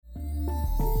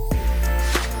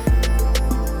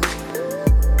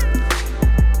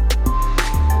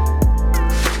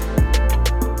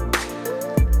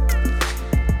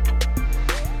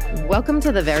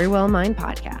Welcome to the Very Well Mind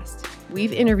podcast.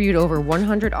 We've interviewed over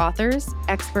 100 authors,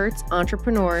 experts,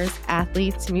 entrepreneurs,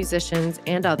 athletes, musicians,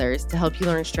 and others to help you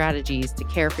learn strategies to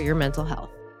care for your mental health.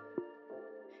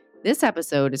 This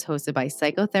episode is hosted by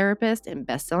psychotherapist and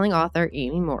best-selling author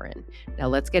Amy Morin. Now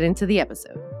let's get into the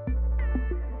episode.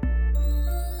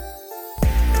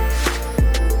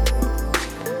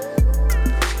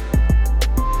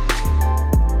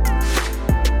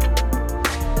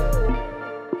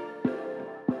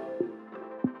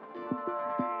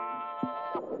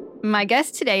 My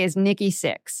guest today is Nikki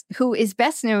Sixx, who is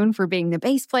best known for being the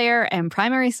bass player and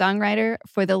primary songwriter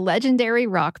for the legendary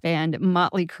rock band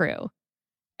Mötley Crüe.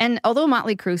 And although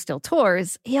Mötley Crüe still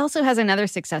tours, he also has another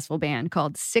successful band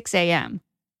called 6 a.m.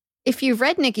 If you've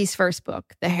read Nikki's first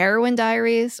book, The Heroin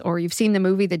Diaries, or you've seen the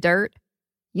movie The Dirt,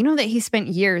 you know that he spent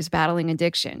years battling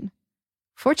addiction.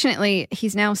 Fortunately,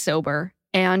 he's now sober,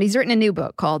 and he's written a new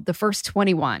book called The First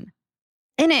 21.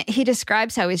 In it, he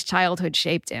describes how his childhood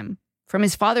shaped him. From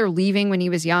his father leaving when he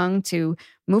was young to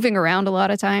moving around a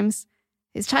lot of times,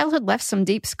 his childhood left some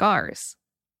deep scars.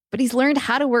 But he's learned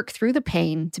how to work through the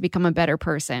pain to become a better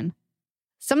person.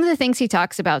 Some of the things he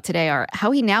talks about today are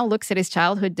how he now looks at his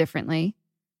childhood differently,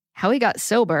 how he got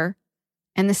sober,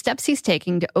 and the steps he's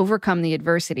taking to overcome the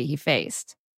adversity he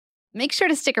faced. Make sure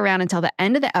to stick around until the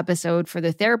end of the episode for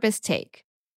the Therapist Take.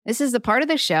 This is the part of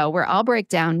the show where I'll break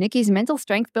down Nikki's mental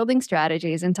strength building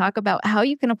strategies and talk about how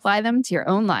you can apply them to your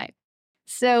own life.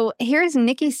 So here's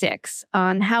Nikki Sixx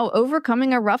on how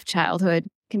overcoming a rough childhood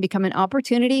can become an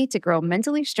opportunity to grow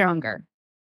mentally stronger.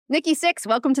 Nikki Sixx,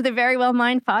 welcome to the Very Well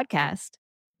Mind podcast.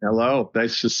 Hello.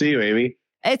 Nice to see you, Amy.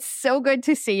 It's so good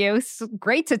to see you. It's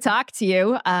great to talk to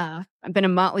you. I've been a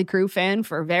Mötley Crüe fan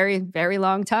for a very, very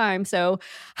long time. So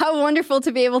how wonderful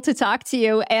to be able to talk to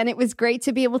you. And it was great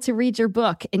to be able to read your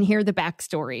book and hear the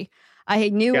backstory. I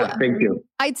knew, thank you.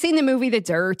 I'd seen the movie The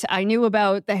Dirt. I knew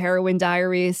about the Heroin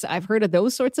Diaries. I've heard of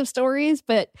those sorts of stories.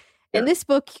 But in this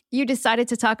book, you decided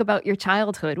to talk about your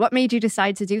childhood. What made you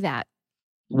decide to do that?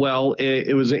 Well,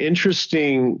 it was an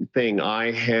interesting thing.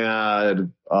 I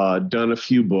had done a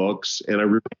few books and I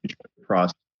really enjoyed the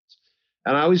process.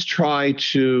 And I always try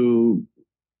to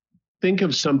think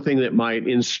of something that might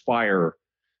inspire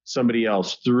somebody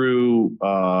else through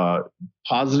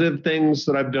positive things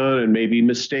that I've done and maybe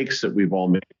mistakes that we've all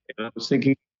made. And I was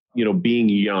thinking, being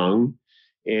young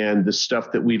and the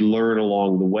stuff that we learn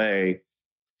along the way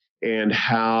and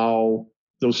how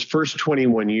those first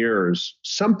 21 years,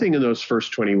 something in those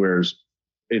first 21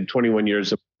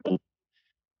 years,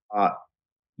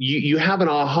 you have an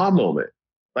aha moment.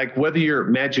 Like whether you're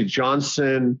Magic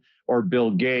Johnson or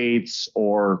Bill Gates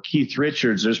or Keith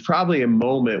Richards, there's probably a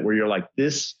moment where you're like,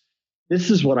 this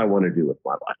is what I want to do with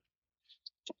my life.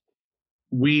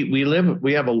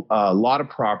 We have a lot of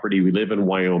property. We live in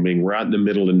Wyoming. We're out in the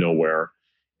middle of nowhere.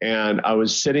 And I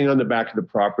was sitting on the back of the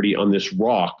property on this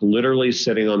rock, literally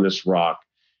sitting on this rock.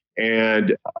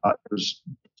 And there's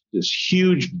this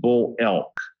huge bull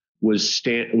elk was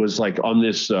like on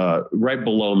this right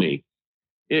below me.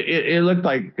 It looked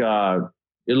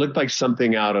like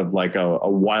something out of like a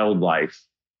wildlife,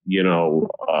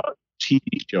 TV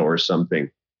show or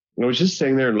something. And I was just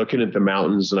sitting there and looking at the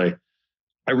mountains, and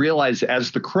I realized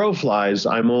as the crow flies,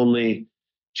 I'm only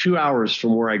 2 hours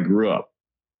from where I grew up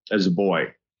as a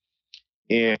boy.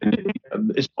 And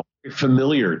it's very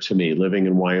familiar to me living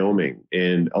in Wyoming,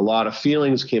 and a lot of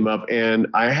feelings came up. And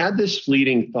I had this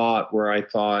fleeting thought where I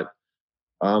thought,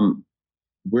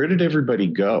 where did everybody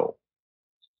go?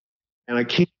 And I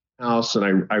came to the house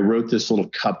and I wrote this little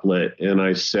couplet, and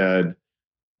I said,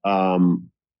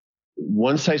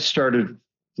 once I started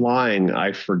flying,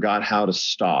 I forgot how to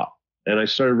stop. And I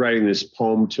started writing this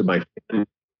poem to my family.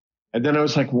 And then I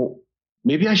was like, well,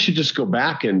 maybe I should just go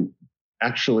back and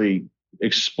actually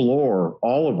explore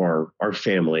all of our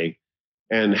family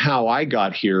and how I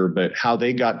got here, but how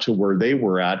they got to where they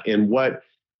were at and what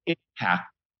impact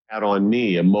it had on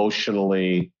me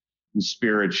emotionally and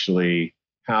spiritually,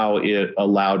 how it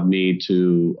allowed me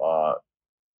to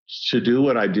do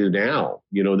what I do now.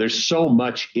 There's so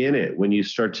much in it when you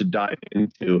start to dive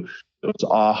into those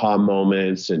aha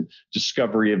moments and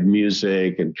discovery of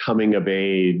music and coming of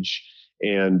age.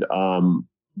 And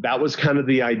that was kind of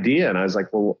the idea. And I was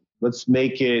like, well, let's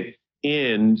make it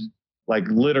end like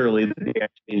literally the day I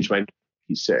changed my name to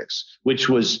Nikki Sixx, which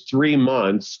was 3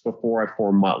 months before I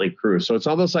formed Mötley Crüe. So it's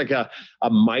almost like a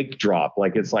mic drop.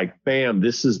 Like it's like, bam,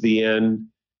 this is the end.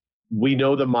 We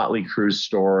know the Mötley Crüe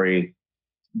story.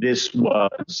 This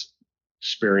was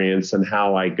experience and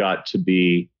how I got to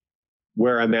be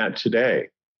where I'm at today.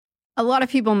 A lot of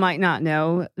people might not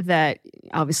know that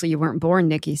obviously you weren't born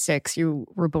Nikki Sixx. You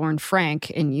were born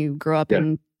Frank, and you grew up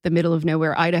in the middle of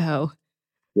nowhere, Idaho.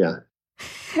 Yeah.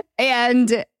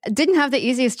 And didn't have the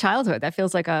easiest childhood. That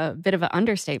feels like a bit of an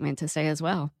understatement to say as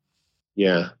well.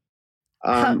 Yeah.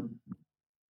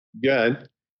 Good.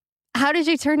 How did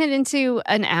you turn it into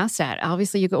an asset?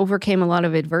 Obviously, you overcame a lot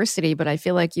of adversity, but I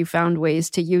feel like you found ways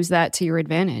to use that to your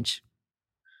advantage.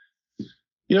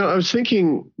 I was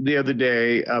thinking the other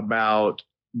day about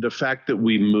the fact that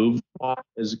we moved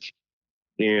as a kid,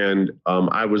 and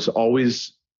I was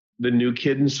always the new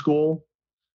kid in school,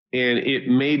 and it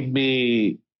made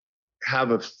me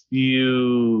have a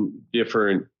few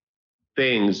different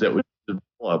things that would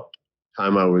develop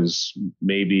time I was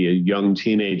maybe a young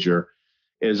teenager.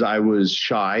 Is I was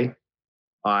shy.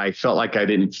 I felt like I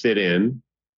didn't fit in,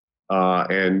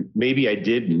 and maybe I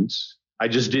didn't. I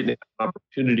just didn't have an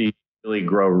opportunity to really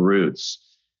grow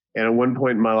roots. And at one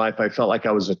point in my life, I felt like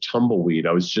I was a tumbleweed.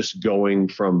 I was just going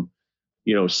from,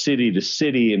 city to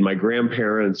city, and my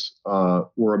grandparents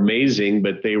were amazing,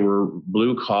 but they were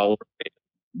blue collar,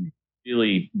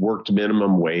 really worked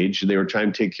minimum wage, and they were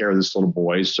trying to take care of this little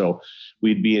boy. So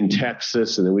we'd be in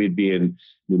Texas, and then we'd be in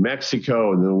New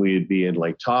Mexico, and then we'd be in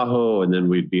Lake Tahoe, and then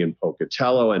we'd be in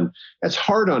Pocatello. And that's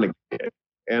hard on a kid.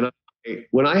 And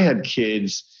when I had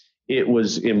kids, it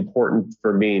was important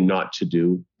for me not to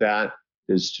do that,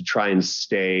 is to try and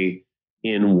stay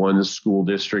in one school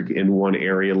district, in one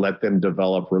area, let them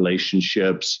develop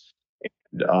relationships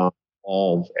and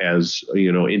evolve as,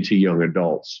 into young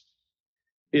adults.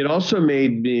 It also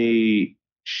made me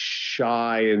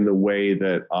shy in the way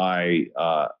that I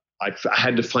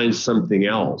had to find something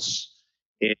else,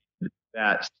 and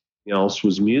that something else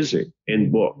was music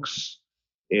and books.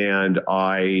 And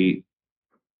I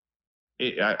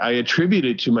attribute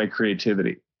it to my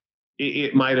creativity.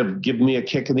 It might have given me a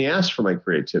kick in the ass for my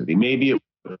creativity. Maybe it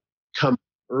would come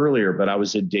earlier, but I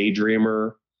was a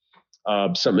daydreamer.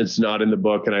 Something that's not in the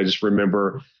book. And I just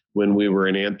remember when we were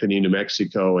in Anthony, New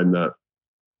Mexico, and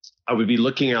I would be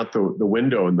looking out the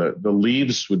window, and the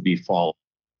leaves would be falling.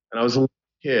 And I was a little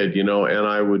kid, and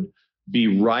I would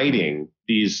be writing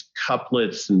these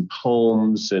couplets and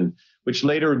poems, and which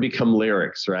later would become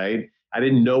lyrics, right? I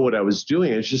didn't know what I was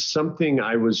doing. It's just something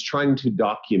I was trying to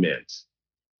document.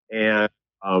 And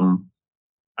I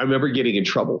remember getting in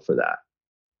trouble for that.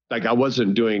 Like, I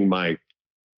wasn't doing my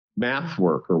math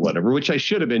work or whatever, which I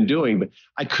should have been doing, but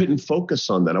I couldn't focus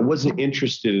on that. I wasn't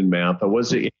interested in math. The only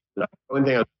thing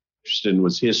I was interested in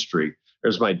was history.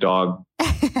 There's my dog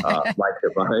right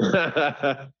there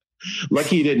behind.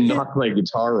 Lucky he didn't knock my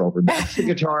guitar over. That's the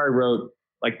guitar I wrote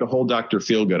like the whole Dr.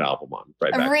 Feelgood album on,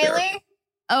 right back really? there.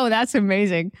 Oh, that's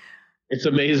amazing. It's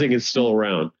amazing it's still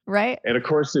around. Right. And of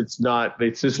course it's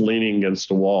just leaning against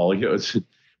a wall. It's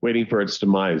waiting for its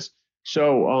demise.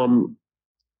 So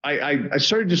I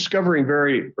started discovering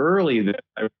very early that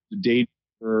I was a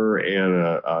daydreamer,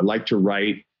 and I like to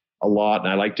write a lot, and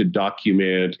I like to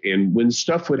document. And when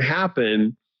stuff would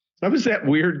happen, I was that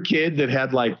weird kid that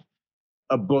had like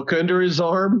a book under his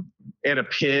arm and a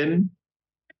pen.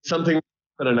 Something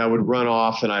happened, and I would run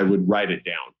off and I would write it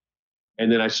down.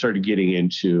 And then I started getting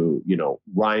into,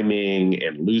 rhyming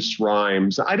and loose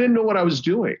rhymes. I didn't know what I was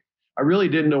doing. I really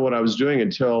didn't know what I was doing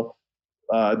until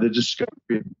the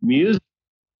discovery of music.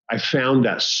 I found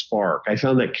that spark. I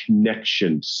found that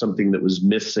connection to something that was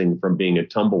missing from being a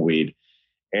tumbleweed.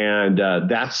 And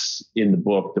that's in the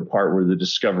book, the part where the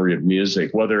discovery of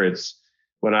music, whether it's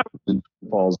when I was in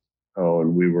Falls,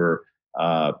 and we were,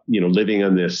 living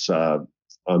on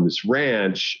this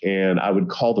ranch, and I would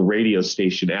call the radio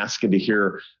station asking to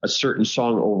hear a certain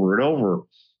song over and over.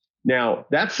 Now,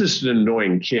 that's just an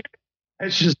annoying kid.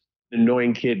 It's just an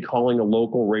annoying kid calling a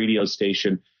local radio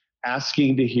station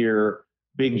asking to hear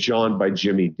Big John by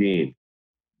Jimmy Dean.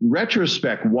 In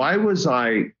retrospect, why was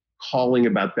I calling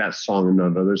about that song and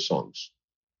not other songs?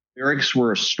 Lyrics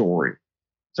were a story.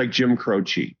 It's like Jim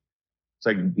Croce. It's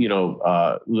like,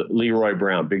 Leroy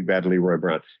Brown, Big Bad Leroy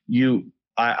Brown.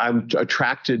 I'm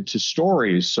attracted to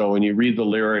stories. So when you read the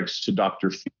lyrics to Dr.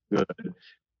 Feelgood,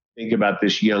 think about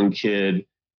this young kid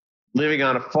living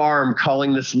on a farm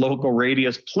calling this local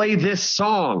radio, play this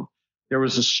song. There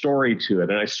was a story to it.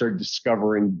 And I started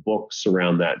discovering books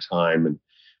around that time.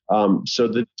 And so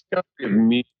the discovery of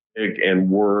music and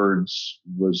words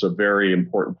was a very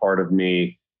important part of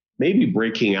me, maybe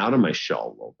breaking out of my shell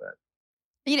a little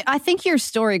bit. I think your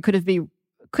story could have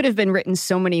been written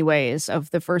so many ways,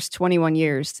 of the first 21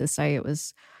 years to say it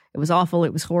was awful,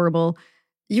 it was horrible.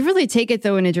 You really take it,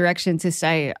 though, in a direction to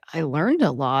say, I learned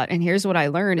a lot, and here's what I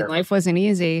learned, and life wasn't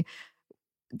easy.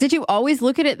 Did you always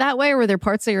look at it that way, or were there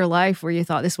parts of your life where you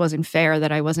thought this wasn't fair,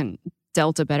 that I wasn't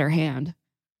dealt a better hand?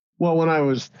 Well, when I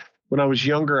was when I was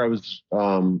younger,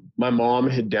 my mom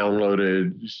had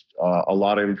downloaded a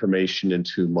lot of information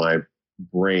into my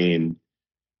brain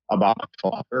about my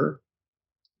father.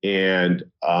 And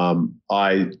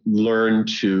I learned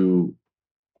to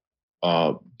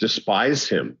despise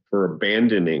him for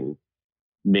abandoning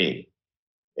me.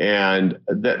 And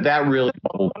that really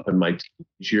bubbled up in my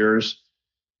teenage years.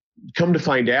 Come to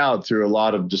find out through a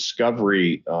lot of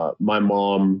discovery, my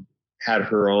mom had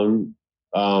her own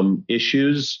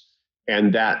issues.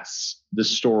 And that's the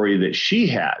story that she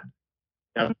had.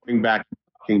 Now, going back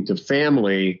talking to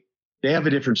family, they have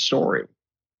a different story.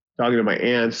 Talking to my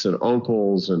aunts and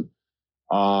uncles, and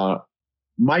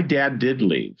my dad did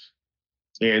leave.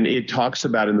 And it talks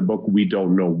about in the book, we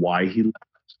don't know why he left.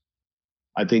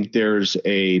 I think there's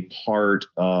a part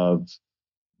of,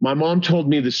 my mom told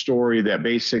me the story that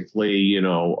basically,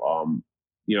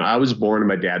 I was born and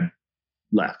my dad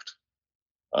left.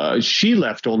 She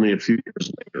left only a few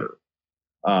years later,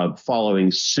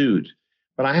 following suit.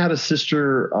 But I had a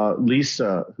sister,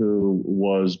 Lisa, who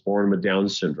was born with Down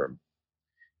syndrome.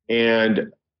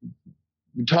 And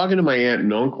talking to my aunt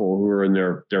and uncle, who are in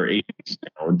their 80s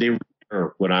now, and they were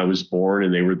there when I was born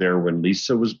and they were there when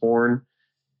Lisa was born.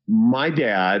 My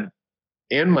dad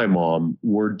and my mom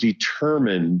were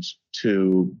determined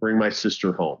to bring my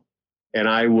sister home. And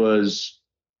I was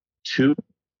 2.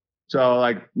 So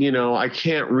I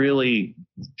can't really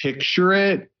picture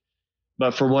it.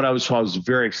 But from what I was told, I was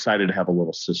very excited to have a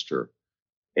little sister.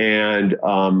 And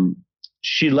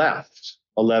she left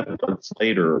 11 months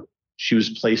later. She was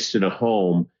placed in a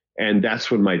home, and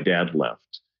that's when my dad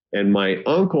left. And my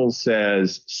uncle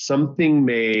says something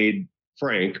made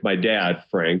Frank, my dad,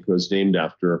 Frank, was named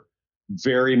after,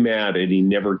 very mad, and he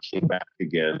never came back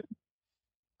again.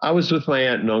 I was with my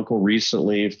aunt and uncle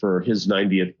recently for his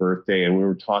 90th birthday, and we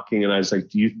were talking, and I was like,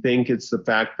 do you think it's the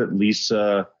fact that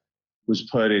Lisa was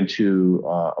put into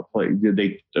a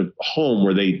home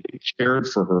where they cared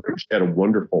for her? She had a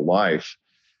wonderful life.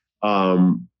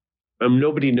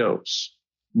 Nobody knows.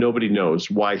 Nobody knows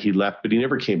why he left, but he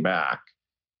never came back.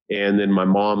 And then my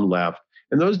mom left,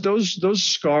 and those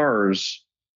scars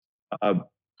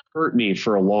hurt me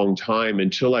for a long time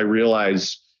until I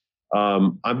realized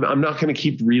I'm not going to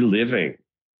keep reliving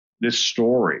this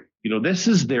story. This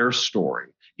is their story.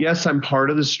 Yes, I'm part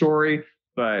of the story,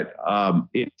 but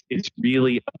it's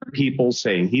really other people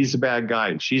saying he's a bad guy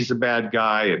and she's a bad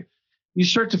guy, and you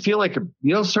start to feel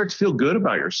start to feel good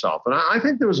about yourself. And I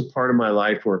think there was a part of my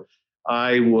life where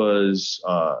I was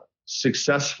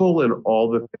successful in all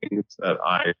the things that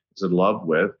I was in love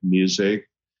with, music.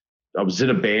 I was in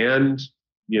a band,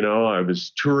 I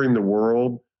was touring the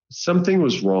world. Something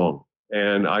was wrong.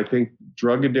 And I think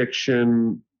drug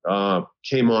addiction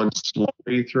came on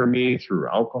slowly through me, through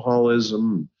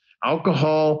alcoholism,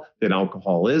 then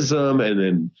alcoholism, and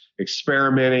then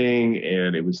experimenting.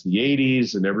 And it was the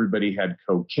 80s, and everybody had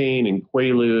cocaine and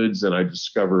Quaaludes, and I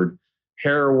discovered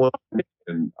heroin,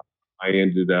 and I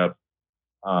ended up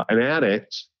an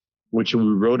addict, which we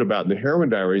wrote about in the Heroin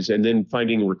Diaries, and then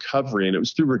finding recovery. And it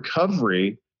was through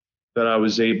recovery that I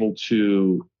was able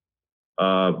to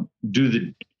do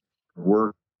the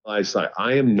work.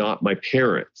 I am not my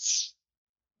parents.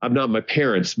 I'm not my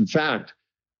parents. In fact,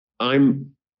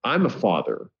 I'm a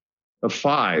father of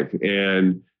 5,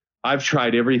 and I've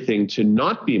tried everything to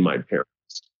not be my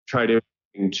parents. Tried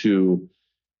everything to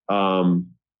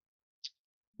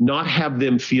not have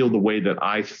them feel the way that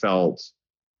I felt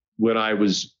when I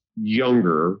was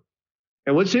younger.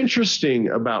 And what's interesting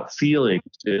about feelings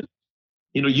is,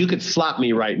 you could slap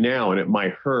me right now and it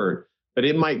might hurt, but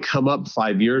it might come up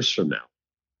 5 years from now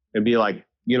and be like,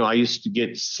 I used to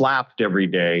get slapped every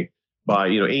day by,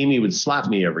 Amy would slap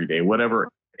me every day, whatever.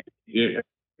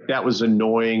 That was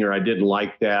annoying, or I didn't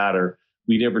like that, or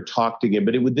we never talked again,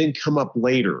 but it would then come up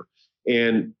later.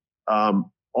 And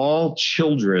all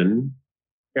children,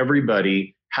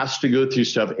 everybody has to go through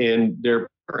stuff, and their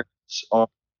parents are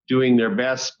doing their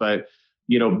best, but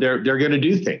they're going to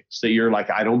do things that you're like,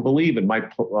 I don't believe in my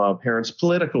parents'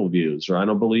 political views, or I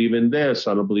don't believe in this,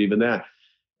 I don't believe in that.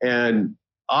 And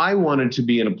I wanted to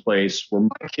be in a place where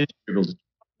my kids were able to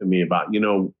talk to me about,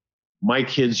 my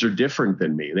kids are different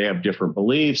than me. They have different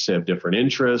beliefs, they have different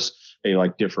interests, they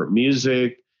like different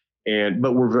music,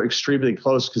 but we're extremely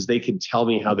close because they can tell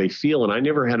me how they feel. And I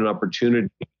never had an opportunity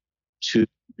to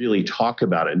really talk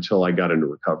about it until I got into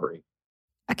recovery.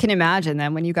 I can imagine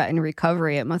then when you got into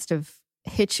recovery, it must have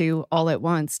hit you all at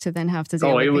once to then have to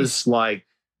deal with it was like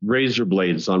razor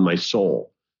blades on my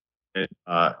soul. And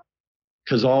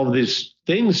because all of these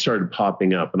things started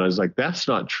popping up, and I was like, that's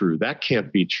not true. That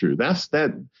can't be true. That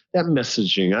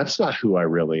messaging, that's not who I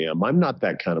really am. I'm not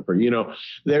that kind of person.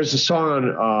 There's a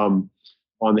song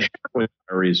on the Heroin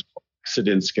Diaries,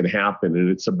 Accidents Can Happen, and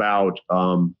it's about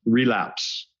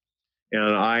relapse.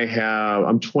 And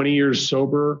I'm 20 years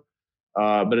sober,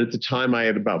 but at the time I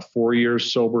had about 4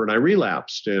 years sober, and I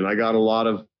relapsed, and I got a lot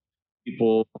of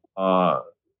people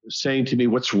saying to me,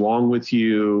 "What's wrong with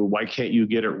you? Why can't you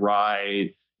get it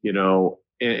right?"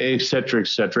 Et cetera,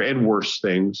 and worse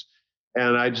things.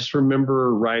 And I just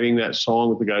remember writing that song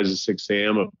with the guys at 6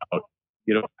 a.m. about,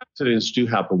 accidents do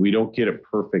happen. We don't get it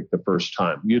perfect the first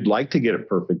time. You'd like to get it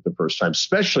perfect the first time,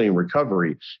 especially in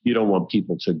recovery. You don't want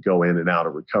people to go in and out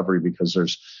of recovery because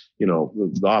there's,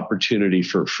 the opportunity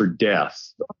for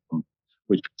death,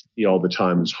 which we see all the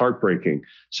time is heartbreaking.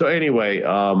 So anyway,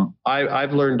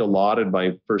 I've learned a lot in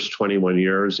my first 21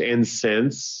 years and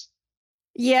since.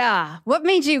 Yeah. What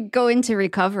made you go into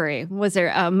recovery? Was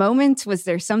there a moment? Was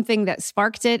there something that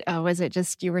sparked it? Was it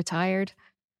just you were tired?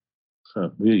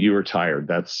 You were tired.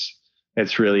 That's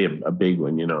really a big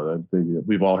one.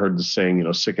 We've all heard the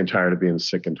saying, sick and tired of being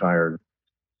sick and tired.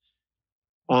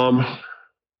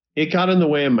 It got in the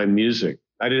way of my music.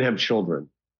 I didn't have children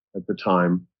at the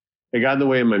time. It got in the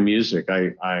way of my music.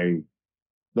 The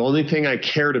only thing I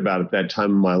cared about at that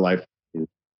time in my life was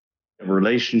a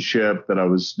relationship that I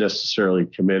was necessarily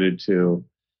committed to.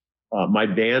 My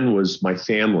band was my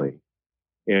family.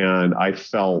 And I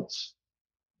felt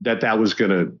that was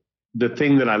the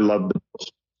thing that I loved the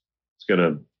most was going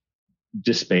to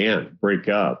disband, break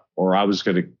up, or I was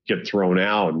going to get thrown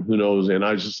out, and who knows. And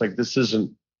I was just like, this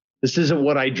isn't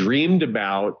what I dreamed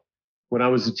about when I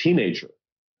was a teenager.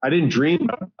 I didn't dream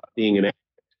about being an actor.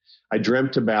 I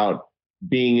dreamt about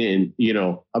being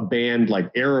in, a band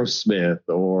like Aerosmith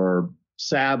or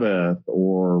Sabbath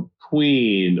or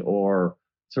Queen or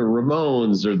the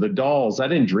Ramones or the Dolls. I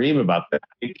didn't dream about that.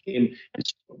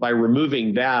 By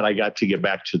removing that, I got to get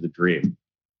back to the dream.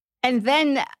 And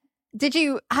then did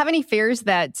you have any fears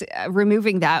that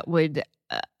removing that would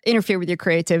interfere with your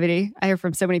creativity? I hear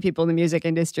from so many people in the music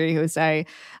industry who say,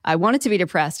 I wanted to be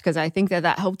depressed because I think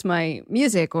that helped my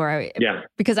music, or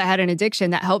because I had an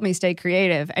addiction that helped me stay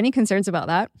creative. Any concerns about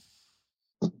that?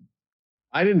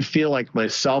 I didn't feel like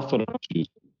myself when I was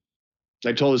using.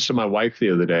 I told this to my wife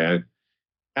the other day.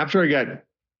 After I got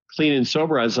clean and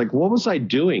sober, I was like, what was I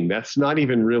doing? That's not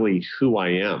even really who I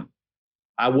am.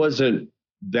 I wasn't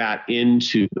that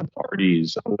into the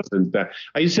parties.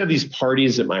 I used to have these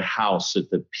parties at my house at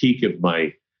the peak of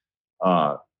my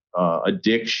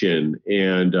addiction.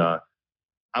 And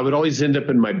I would always end up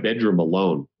in my bedroom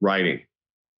alone writing.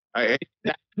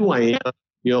 That's who I am.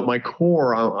 At my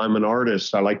core, I'm an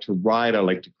artist. I like to write. I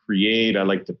like to create. I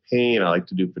like to paint. I like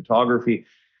to do photography.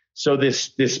 So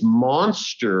this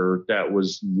monster that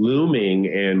was looming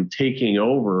and taking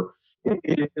over,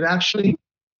 it actually,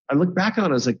 I look back on it,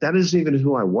 I was like, that isn't even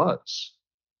who I was.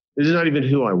 This is not even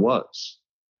who I was.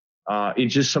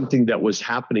 It's just something that was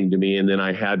happening to me. And then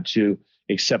I had to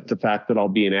accept the fact that I'll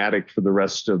be an addict for the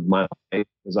rest of my life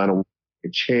because I don't take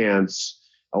a chance.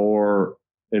 Or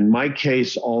in my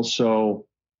case, also,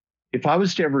 if I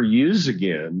was to ever use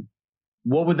again,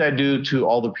 what would that do to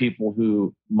all the people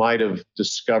who might have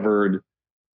discovered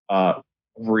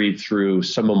recovery through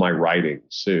some of my writings?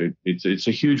 So it's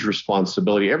a huge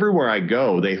responsibility. Everywhere I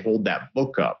go, they hold that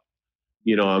book up.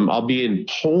 I'll be in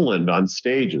Poland on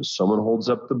stages. Someone holds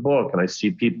up the book, and I see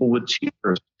people with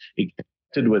tears. They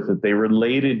connected with it. They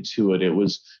related to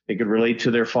it. They could relate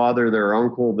to their father, their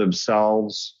uncle,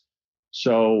 themselves.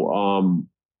 So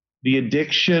the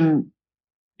addiction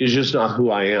is just not who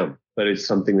I am. But it's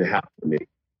something that happened to me.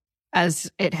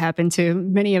 As it happened to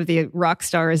many of the rock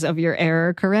stars of your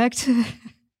era, correct?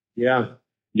 Yeah.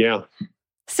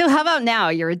 So how about now?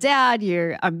 You're a dad,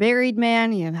 you're a married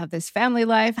man, you have this family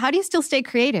life. How do you still stay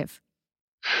creative?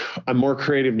 I'm more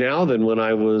creative now than when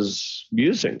I was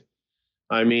using.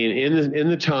 I mean, in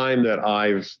the time that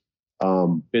I've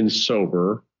been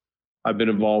sober, I've been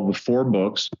involved with 4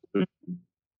 books.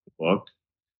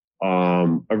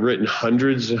 I've written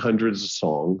hundreds and hundreds of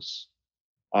songs.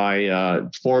 I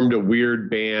formed a weird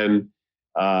band.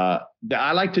 That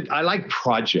I like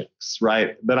projects,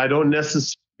 right? But I don't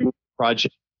necessarily want a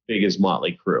project as big as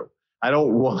Mötley Crüe. I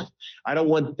don't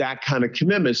want that kind of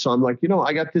commitment. So I'm like,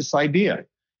 I got this idea.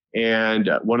 And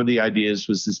one of the ideas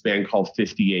was this band called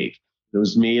 58. It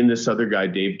was me and this other guy,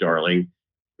 Dave Darling.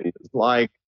 It was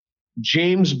like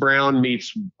James Brown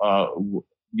meets,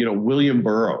 William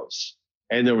Burroughs.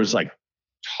 And there was like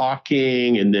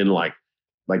talking, and then like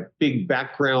big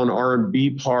background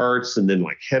R&B parts, and then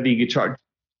like heavy guitar.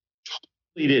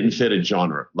 Totally didn't fit a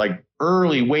genre, like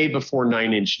early, way before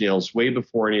Nine Inch Nails, way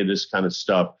before any of this kind of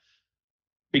stuff.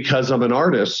 Because I'm an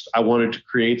artist, I wanted to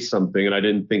create something, and I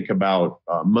didn't think about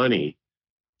money.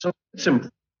 So it's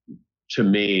important to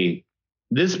me.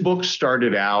 This book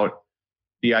started out,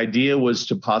 the idea was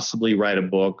to possibly write a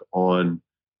book on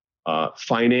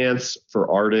finance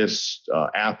for artists,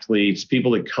 athletes,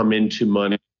 people that come into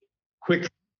money quickly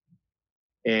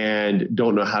and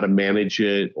don't know how to manage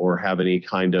it or have any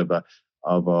kind of a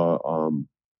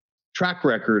track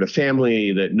record, a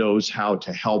family that knows how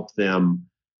to help them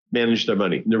manage their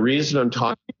money. And the reason I'm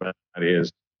talking about that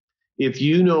is, if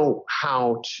you know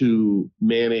how to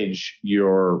manage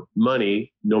your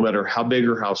money, no matter how big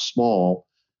or how small,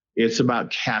 it's about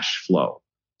cash flow.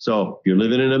 So if you're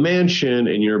living in a mansion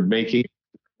and you're making,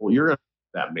 well, you're going to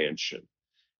that mansion.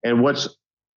 And what's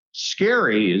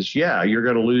scary is, you're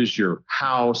going to lose your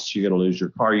house, you're going to lose your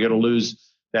car, you're going to lose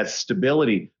that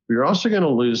stability. But you're also going to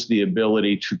lose the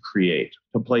ability to create,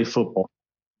 to play football,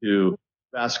 to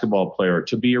basketball player,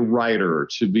 to be a writer,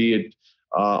 to be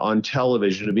on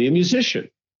television, to be a musician.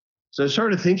 So I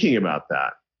started thinking about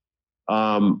that.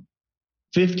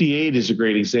 58 is a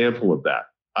great example of that.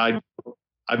 I've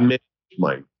managed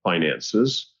my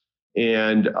finances,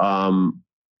 and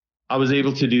I was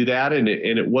able to do that, and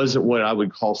it wasn't what I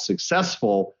would call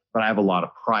successful, but I have a lot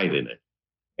of pride in it.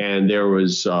 And there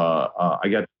was I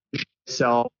got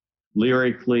myself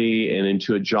lyrically and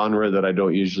into a genre that I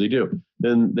don't usually do.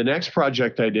 Then the next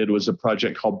project I did was a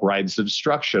project called Brides of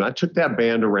Destruction. I took that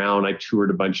band around. I toured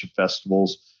a bunch of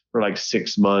festivals for like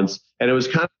 6 months, and it was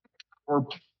kind of more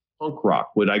punk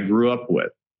rock, what I grew up with.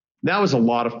 And that was a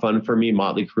lot of fun for me.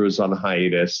 Mötley Crüe was on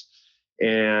hiatus.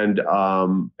 And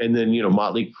then,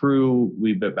 Mötley Crüe,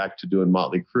 we went back to doing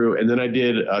Mötley Crüe. And then I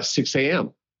did 6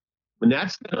 a.m. And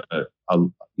that's a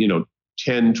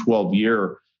 10, 12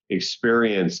 year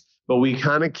experience. But we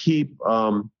kind of keep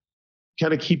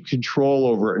control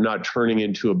over it, not turning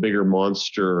into a bigger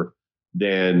monster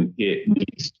than it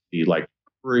needs to be, like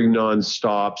touring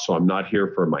nonstop. So I'm not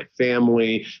here for my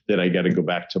family. Then I got to go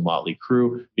back to Mötley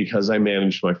Crüe. Because I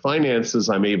managed my finances,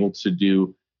 I'm able to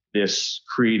do this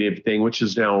creative thing, which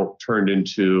is now turned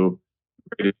into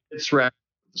a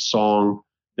song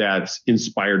that's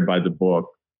inspired by the book.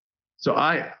 So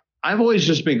I've always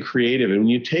just been creative. And when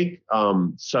you take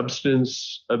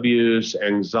substance abuse,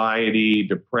 anxiety,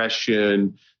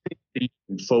 depression, you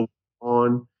can focus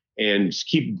on and just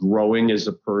keep growing as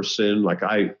a person. Like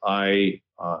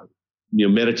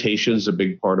meditation is a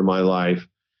big part of my life.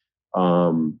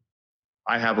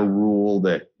 I have a rule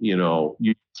that,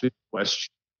 you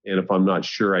question, and if I'm not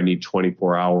sure, I need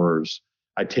 24 hours.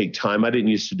 I take time. I didn't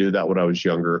used to do that when I was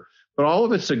younger, but all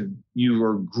of it's you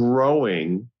are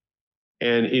growing.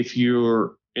 And if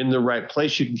you're in the right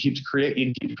place, you can keep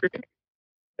creating.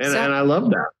 And I love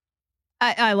that.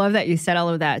 I love that you said all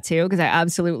of that too, because I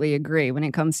absolutely agree. When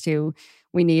it comes to,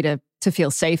 we need to feel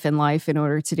safe in life in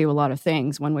order to do a lot of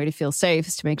things. One way to feel safe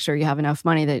is to make sure you have enough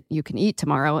money that you can eat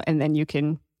tomorrow, and then you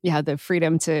have the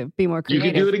freedom to be more creative.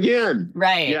 You can do it again.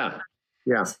 Right. Yeah.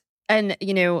 Yeah. And,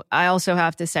 I also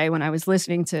have to say, when I was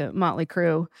listening to Mötley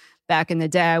Crüe back in the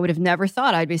day, I would have never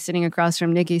thought I'd be sitting across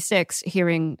from Nikki Sixx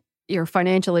hearing your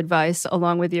financial advice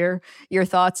along with your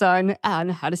thoughts on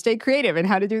how to stay creative and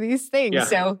how to do these things. Yeah.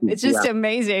 So it's just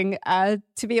amazing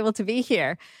to be able to be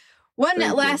here. One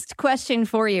last question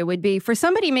for you would be, for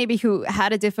somebody maybe who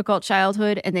had a difficult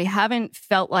childhood and they haven't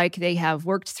felt like they have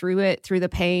worked through it, through the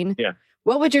pain. Yeah.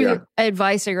 What would your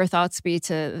advice or your thoughts be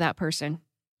to that person?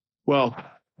 Well,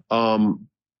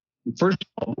 first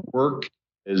of all, work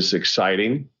is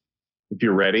exciting if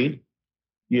you're ready.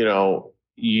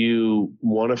 You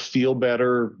want to feel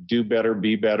better, do better,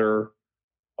 be better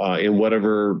in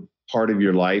whatever part of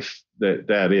your life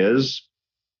that is.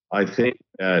 I think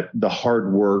that the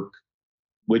hard work,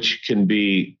 which can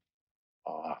be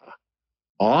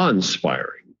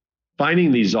awe-inspiring,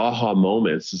 finding these aha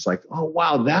moments, it's like, oh,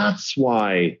 wow, that's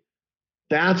why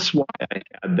I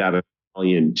had that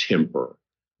Italian temper.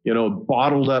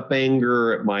 Bottled up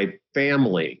anger at my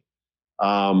family.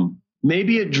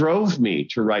 Maybe it drove me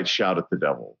to write Shout at the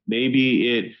Devil.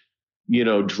 Maybe it,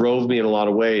 drove me in a lot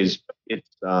of ways. It's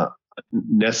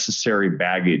necessary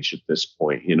baggage at this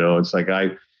point. It's like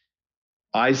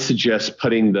I suggest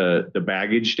putting the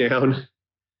baggage down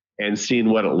and seeing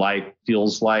what it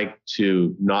feels like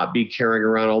to not be carrying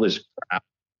around all this crap,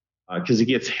 because it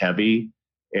gets heavy.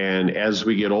 And as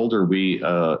we get older, we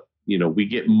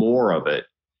get more of it.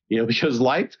 Because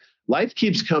life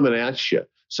keeps coming at you.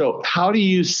 So how do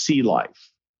you see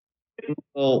life? It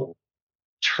will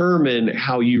determine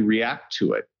how you react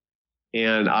to it.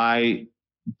 And I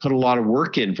put a lot of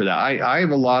work in for that. I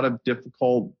have a lot of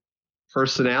difficult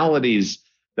personalities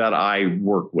that I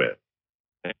work with.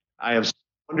 I have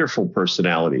wonderful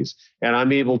personalities, and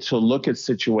I'm able to look at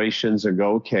situations and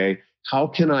go, okay, how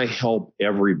can I help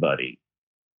everybody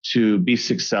to be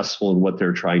successful in what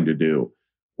they're trying to do?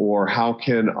 Or how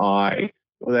can I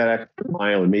go that extra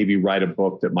mile and maybe write a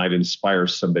book that might inspire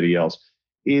somebody else?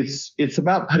 It's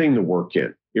about putting the work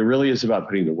in. It really is about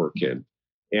putting the work in.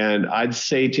 And I'd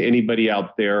say to anybody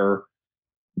out there,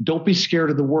 don't be scared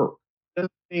of the work. If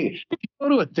you go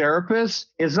to a therapist,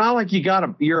 it's not like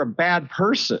you're a bad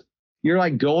person. You're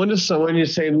like going to someone and you're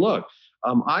saying, look,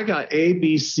 I got A,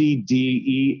 B, C, D,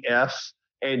 E, F,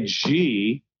 and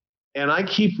G, and I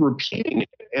keep repeating it,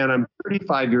 and I'm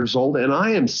 35 years old, and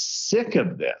I am sick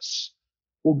of this.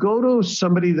 Well, go to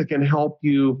somebody that can help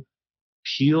you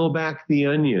peel back the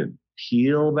onion.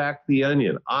 Peel back the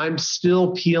onion. I'm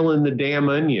still peeling the damn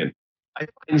onion. I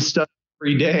find stuff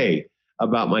every day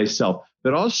about myself.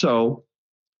 But also,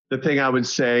 the thing I would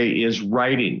say is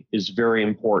writing is very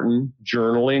important.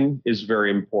 Journaling is very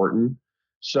important.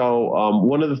 So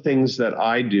one of the things that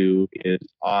I do is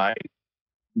I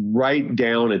write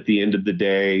down at the end of the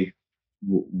day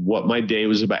what my day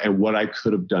was about and what I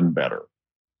could have done better.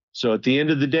 So at the end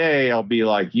of the day, I'll be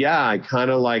like, yeah, I kind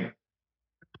of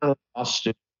lost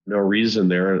it for no reason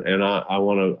there. And I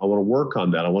want to work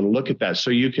on that. I want to look at that. So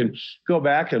you can go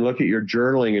back and look at your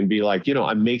journaling and be like,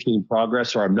 I'm making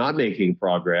progress or I'm not making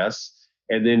progress,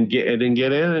 and then get in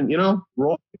and,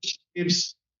 roll your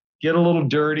sleeves, get a little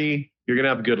dirty. You're going to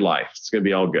have a good life. It's going to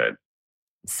be all good.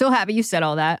 So happy you said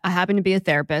all that. I happen to be a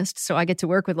therapist, so I get to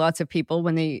work with lots of people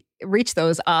when they reach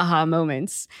those aha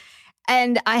moments.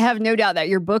 And I have no doubt that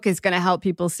your book is going to help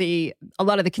people see a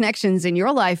lot of the connections in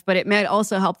your life, but it might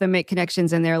also help them make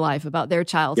connections in their life about their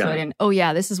childhood. Yeah. And, oh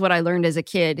yeah, this is what I learned as a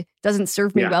kid. Doesn't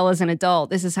serve me well as an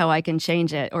adult. This is how I can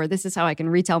change it. Or this is how I can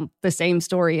retell the same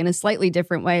story in a slightly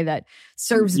different way that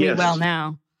serves me well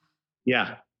now.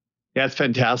 Yeah. That's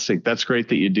fantastic. That's great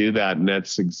that you do that. And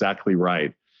that's exactly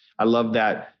right. I love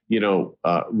that,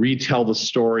 retell the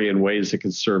story in ways that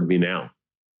can serve me now.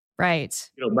 Right.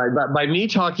 By me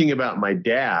talking about my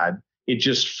dad, it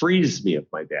just frees me of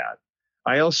my dad.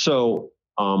 I also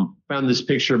found this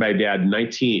picture of my dad,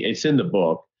 it's in the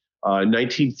book,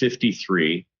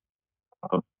 1953.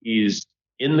 He's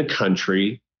in the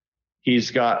country.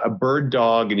 He's got a bird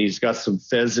dog and he's got some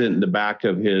pheasant in the back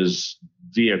of his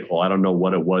vehicle. I don't know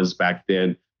what it was back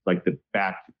then, like the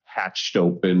back hatched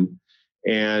open.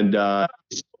 And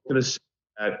he's going to say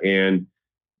that, and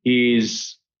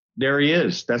there he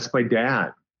is. That's my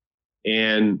dad.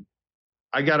 And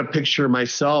I got a picture of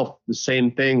myself, the same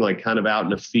thing, like kind of out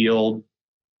in a field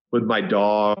with my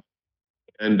dog.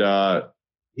 And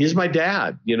he's my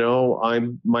dad.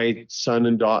 I'm my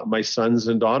sons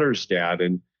and daughters' dad.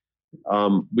 And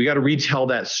we got to retell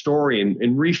that story and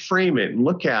reframe it and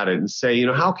look at it and say,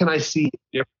 how can I see it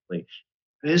differently?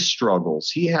 His struggles.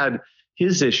 He had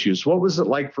his issues. What was it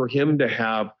like for him to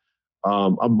have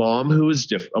a mom who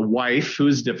was a wife who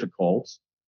was difficult,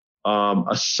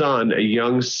 a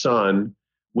young son,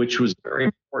 which was very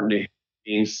important to him,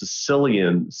 being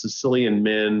Sicilian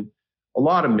men, a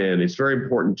lot of men. It's very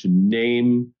important to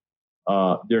name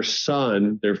their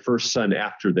first son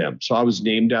after them. So I was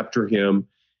named after him.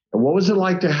 And what was it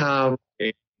like to have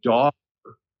a daughter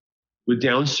with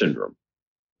Down syndrome?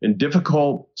 And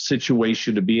difficult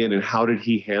situation to be in, and how did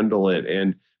he handle it?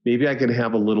 And maybe I can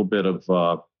have a little bit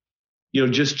of,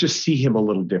 just see him a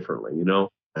little differently.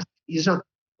 He's not,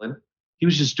 he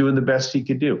was just doing the best he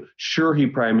could do. Sure, he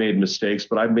probably made mistakes,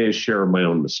 but I've made a share of my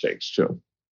own mistakes too.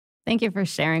 Thank you for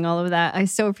sharing all of that. I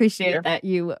so appreciate that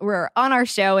you were on our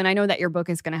show, and I know that your book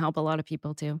is going to help a lot of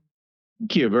people too.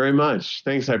 Thank you very much.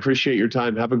 Thanks. I appreciate your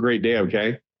time. Have a great day.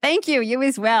 Okay. Thank you. You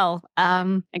as well.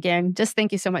 Again, just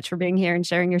thank you so much for being here and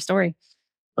sharing your story.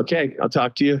 Okay. I'll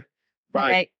talk to you. Bye. All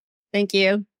right. Thank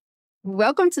you.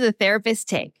 Welcome to the Therapist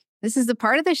Take. This is the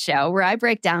part of the show where I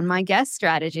break down my guest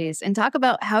strategies and talk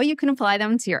about how you can apply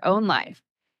them to your own life.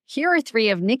 Here are 3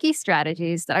 of Nikki's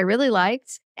strategies that I really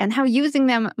liked and how using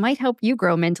them might help you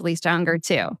grow mentally stronger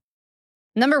too.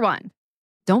 Number 1,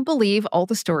 don't believe all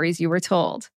the stories you were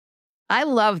told. I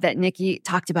love that Nikki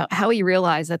talked about how he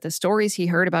realized that the stories he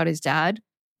heard about his dad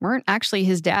weren't actually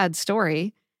his dad's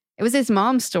story. It was his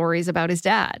mom's stories about his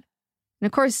dad. And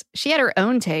of course, she had her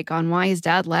own take on why his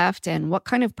dad left and what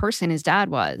kind of person his dad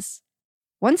was.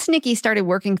 Once Nikki started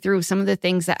working through some of the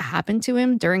things that happened to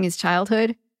him during his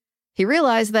childhood, he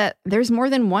realized that there's more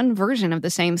than one version of the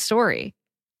same story.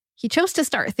 He chose to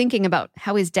start thinking about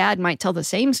how his dad might tell the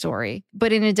same story,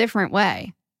 but in a different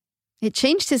way. It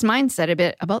changed his mindset a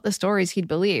bit about the stories he'd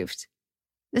believed.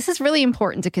 This is really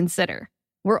important to consider.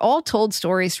 We're all told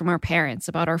stories from our parents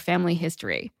about our family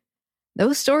history.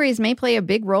 Those stories may play a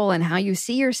big role in how you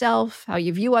see yourself, how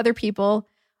you view other people,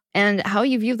 and how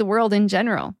you view the world in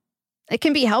general. It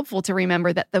can be helpful to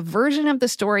remember that the version of the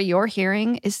story you're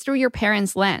hearing is through your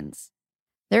parents' lens.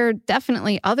 There are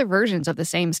definitely other versions of the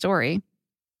same story.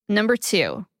 Number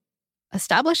 2,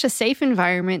 establish a safe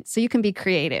environment so you can be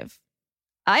creative.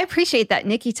 I appreciate that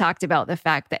Nikki talked about the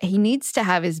fact that he needs to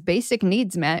have his basic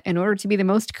needs met in order to be the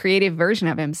most creative version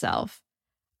of himself.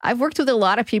 I've worked with a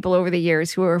lot of people over the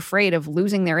years who are afraid of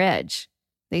losing their edge.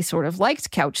 They sort of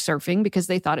liked couch surfing because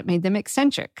they thought it made them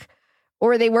eccentric.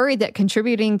 Or they worried that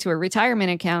contributing to a retirement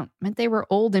account meant they were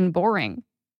old and boring.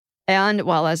 And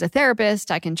while as a therapist,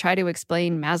 I can try to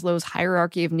explain Maslow's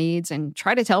hierarchy of needs and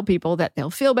try to tell people that they'll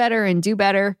feel better and do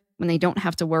better when they don't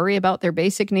have to worry about their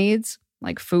basic needs,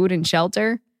 like food and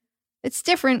shelter, it's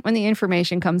different when the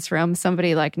information comes from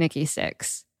somebody like Nikki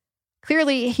Sixx.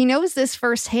 Clearly, he knows this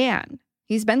firsthand.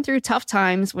 He's been through tough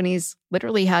times when he's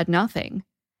literally had nothing.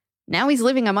 Now he's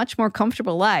living a much more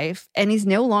comfortable life, and he's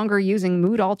no longer using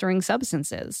mood-altering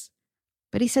substances.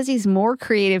 But he says he's more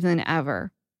creative than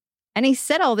ever. And he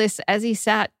said all this as he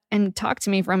sat and talked to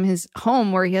me from his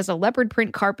home where he has a leopard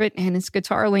print carpet and his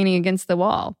guitar leaning against the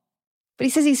wall. But he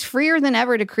says he's freer than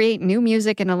ever to create new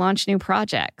music and to launch new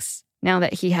projects, now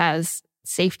that he has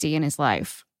safety in his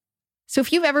life. So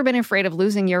if you've ever been afraid of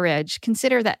losing your edge,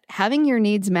 consider that having your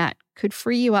needs met could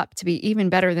free you up to be even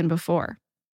better than before.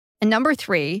 And number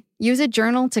 3, use a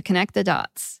journal to connect the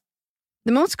dots.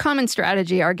 The most common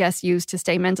strategy our guests use to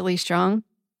stay mentally strong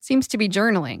seems to be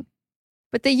journaling.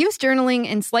 But they use journaling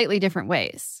in slightly different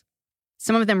ways.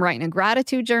 Some of them write in a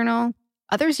gratitude journal.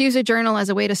 Others use a journal as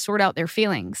a way to sort out their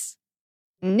feelings.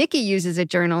 Nikki uses a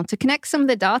journal to connect some of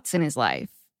the dots in his life.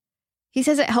 He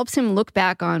says it helps him look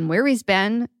back on where he's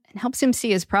been and helps him see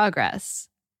his progress.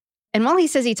 And while he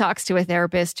says he talks to a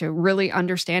therapist to really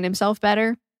understand himself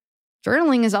better,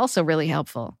 journaling is also really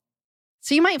helpful.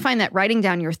 So you might find that writing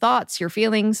down your thoughts, your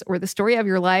feelings, or the story of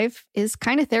your life is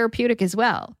kind of therapeutic as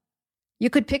well. You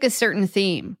could pick a certain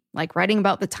theme, like writing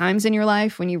about the times in your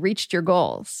life when you reached your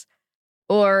goals,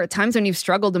 or times when you've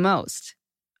struggled the most.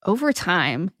 Over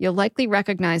time, you'll likely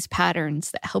recognize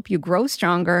patterns that help you grow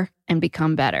stronger and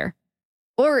become better.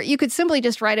 Or you could simply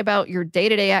just write about your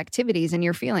day-to-day activities and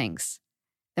your feelings.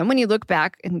 Then when you look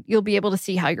back, you'll be able to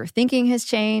see how your thinking has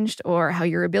changed or how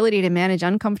your ability to manage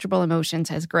uncomfortable emotions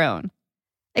has grown.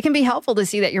 It can be helpful to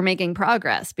see that you're making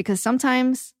progress because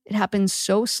sometimes it happens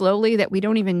so slowly that we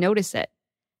don't even notice it,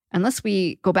 unless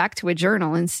we go back to a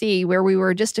journal and see where we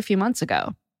were just a few months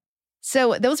ago.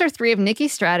 So those are 3 of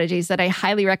Nikki's strategies that I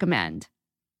highly recommend.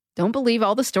 Don't believe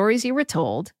all the stories you were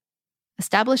told.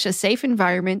 Establish a safe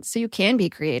environment so you can be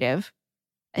creative.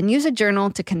 And use a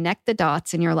journal to connect the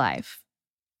dots in your life.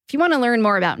 If you want to learn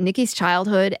more about Nikki's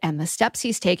childhood and the steps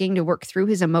he's taking to work through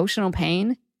his emotional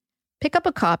pain, pick up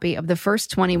a copy of The First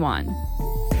 21.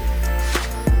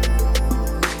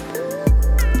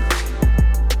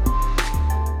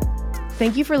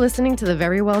 Thank you for listening to the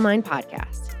Very Well Mind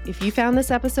podcast. If you found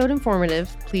this episode informative,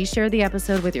 please share the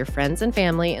episode with your friends and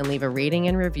family and leave a rating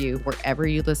and review wherever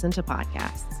you listen to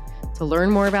podcasts. To learn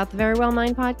more about the Very Well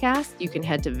Mind podcast, you can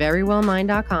head to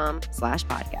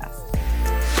verywellmind.com/podcast.